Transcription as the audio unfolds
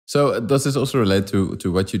So does this also relate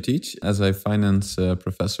to what you teach as a finance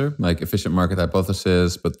professor, like efficient market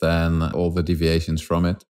hypothesis, but then all the deviations from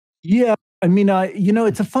it? Yeah, I mean,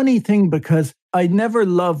 it's a funny thing because I never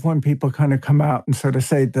love when people kind of come out and sort of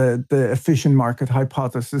say the efficient market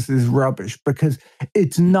hypothesis is rubbish because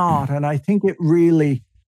it's not, and I think it really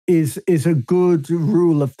is a good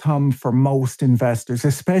rule of thumb for most investors,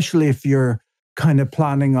 especially if you're kind of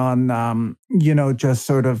planning on, just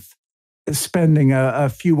sort of spending a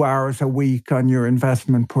few hours a week on your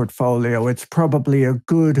investment portfolio. It's probably a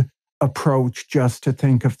good approach just to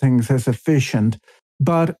think of things as efficient,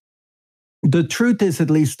 but the truth is,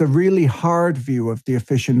 at least the really hard view of the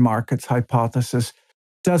efficient markets hypothesis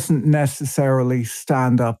doesn't necessarily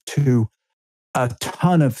stand up to a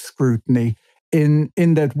ton of scrutiny in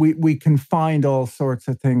that we can find all sorts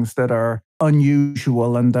of things that are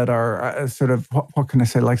unusual and that are sort of, what can I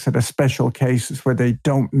say, like sort of special cases where they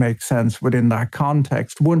don't make sense within that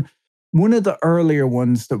context. One of the earlier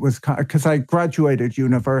ones that was, because I graduated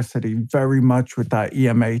university very much with that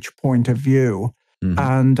EMH point of view. Mhm.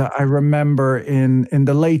 And I remember in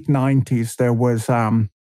the late 90s, there was,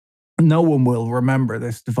 no one will remember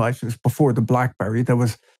this device. It was before the BlackBerry. There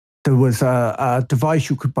was a device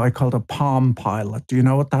you could buy called a Palm Pilot. Do you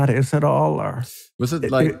know what that is at all? Or Was it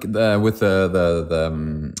it, like with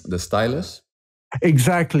the stylus?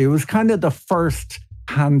 exactly. It was kind of the first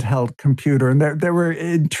handheld computer. And there were,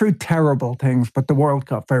 in truth, terrible things, but the world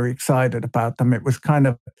got very excited about them. It was kind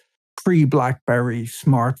of pre-BlackBerry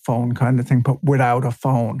smartphone kind of thing, but without a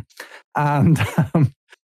phone. And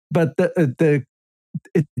but the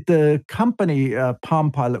company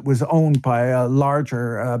Palm Pilot was owned by a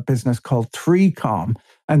larger business called 3Com,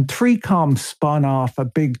 and 3Com spun off a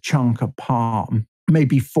big chunk of Palm,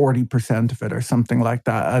 maybe 40% of it or something like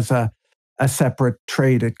that, as a separate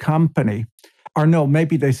traded company. Or no,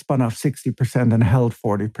 maybe they spun off 60% and held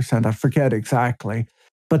 40%. I forget exactly.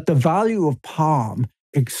 But the value of Palm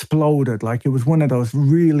exploded. Like it was one of those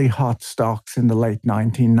really hot stocks in the late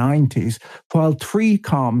 1990s, while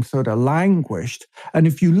 3Com sort of languished. And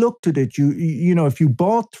if you looked at it, if you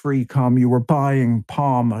bought 3Com, you were buying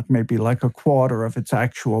Palm at maybe like a quarter of its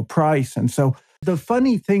actual price. And so the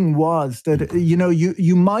funny thing was that,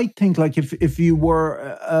 you might think, like, if you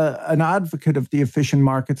were an advocate of the efficient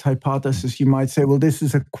markets hypothesis, you might say, well, this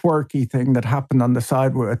is a quirky thing that happened on the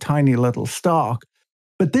side with a tiny little stock.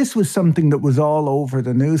 But this was something that was all over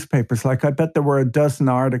the newspapers. Like, I bet there were a dozen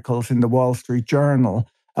articles in the Wall Street Journal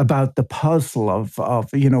about the puzzle of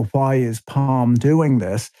why is Palm doing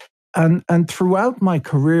this? And throughout my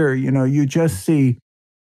career, you just see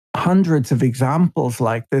hundreds of examples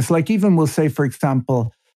like this. Like, even we'll say, for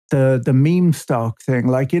example, the meme stock thing,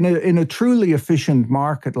 like in a truly efficient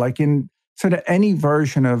market, like in sort of any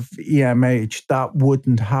version of EMH, that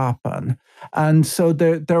wouldn't happen. And so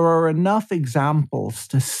there are enough examples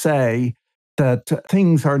to say that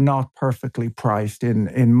things are not perfectly priced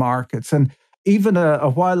in markets. And even a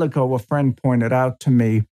while ago, a friend pointed out to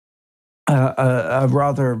me a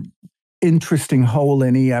rather interesting hole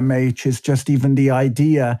in EMH is just even the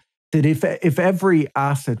idea that if every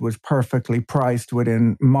asset was perfectly priced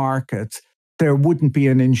within markets, there wouldn't be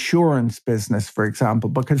an insurance business, for example,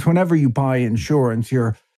 because whenever you buy insurance,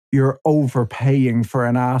 you're overpaying for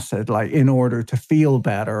an asset, like in order to feel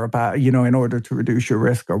better about, in order to reduce your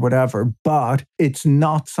risk or whatever. But it's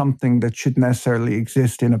not something that should necessarily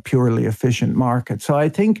exist in a purely efficient market. So I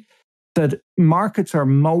think that markets are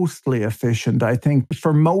mostly efficient. I think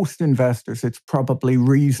for most investors, it's probably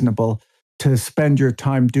reasonable to spend your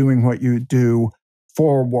time doing what you do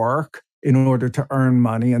for work in order to earn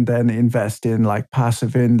money and then invest in like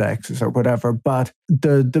passive indexes or whatever. But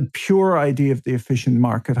the pure idea of the efficient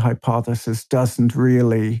market hypothesis doesn't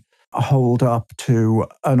really hold up to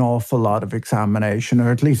an awful lot of examination,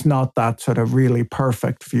 or at least not that sort of really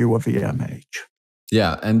perfect view of EMH.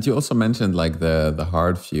 Yeah, and you also mentioned like the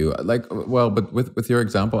hard view. Like, well, but with your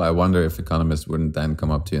example, I wonder if economists wouldn't then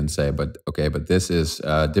come up to you and say, but okay, but this is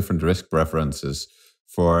different risk preferences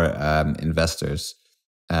for investors.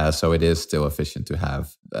 So it is still efficient to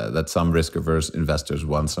have that some risk-averse investors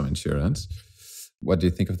want some insurance. What do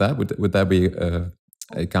you think of that? Would that be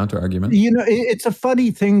a counter-argument? It's a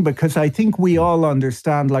funny thing because I think we all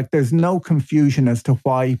understand, like, there's no confusion as to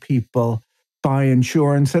why people buy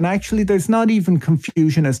insurance. And actually, there's not even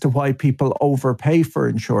confusion as to why people overpay for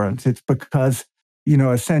insurance. It's because,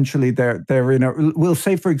 essentially they're in a, we'll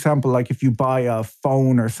say, for example, like if you buy a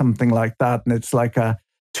phone or something like that, and it's like a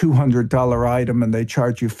 $200 item and they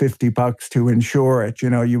charge you $50 to insure it,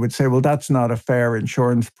 you would say, well, that's not a fair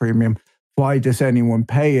insurance premium. Why does anyone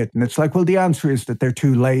pay it? And it's like, well, the answer is that they're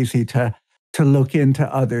too lazy to look into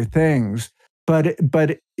other things. But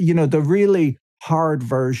the really hard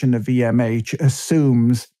version of EMH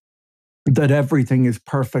assumes that everything is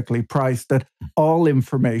perfectly priced, that all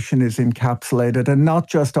information is encapsulated, and not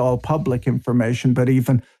just all public information, but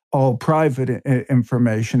even all private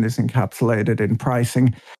information is encapsulated in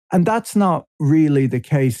pricing. And that's not really the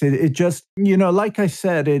case. It just, like I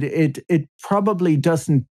said, it probably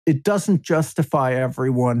doesn't justify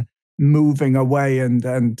everyone moving away and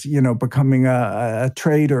becoming a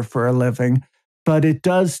trader for a living, but it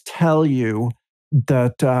does tell you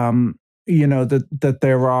that that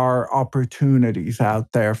there are opportunities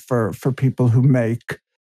out there for people who make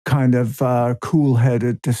kind of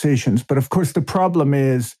cool-headed decisions. But of course, the problem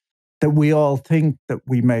is that we all think that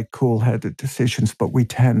we make cool-headed decisions, but we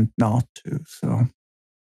tend not to. So